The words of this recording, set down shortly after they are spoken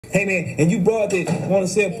Hey man, and you brought that want to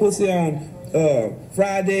sell pussy on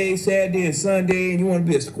Friday, Saturday, and Sunday, and you want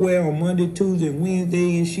to be a square on Monday, Tuesday, and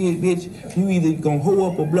Wednesday and shit, bitch. You either gonna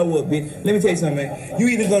hoe up or blow up, bitch. Let me tell you something, man. You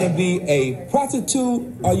either gonna be a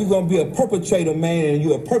prostitute or you gonna be a perpetrator, man, and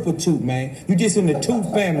you a perpetude, man. You just in the two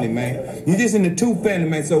family, man. You just in the two family,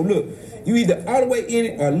 man. So look, you either all the way in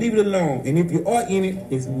it or leave it alone. And if you are in it,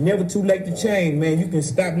 it's never too late to change, man. You can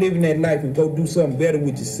stop living that life and go do something better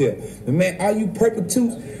with yourself. But man, all you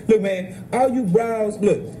perpetudes, look, man, all you bras,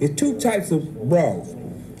 look, it's two types of bras.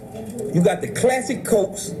 You got the classic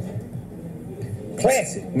Cokes,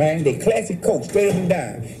 classic, man, they classic Coke, straight up and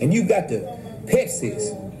down. And you got the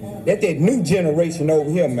Pepsis. That's that new generation over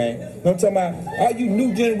here, man. You know what I'm talking about? All you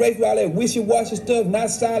new generation, all that wishy-washy stuff,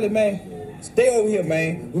 not solid, man. Stay over here,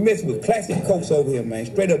 man. We messing with classic Cokes over here, man.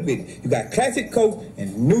 Straight up with it. You got classic Cokes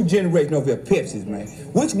and new generation over here, Pepsis, man.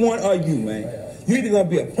 Which one are you, man? You either gonna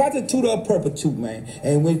be a prostitute or a perpetude, man.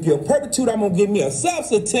 And when you're a perpetude, I'm gonna give me a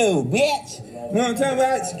substitute, bitch. You know what I'm talking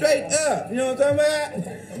about? Straight up. You know what I'm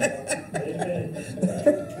talking about?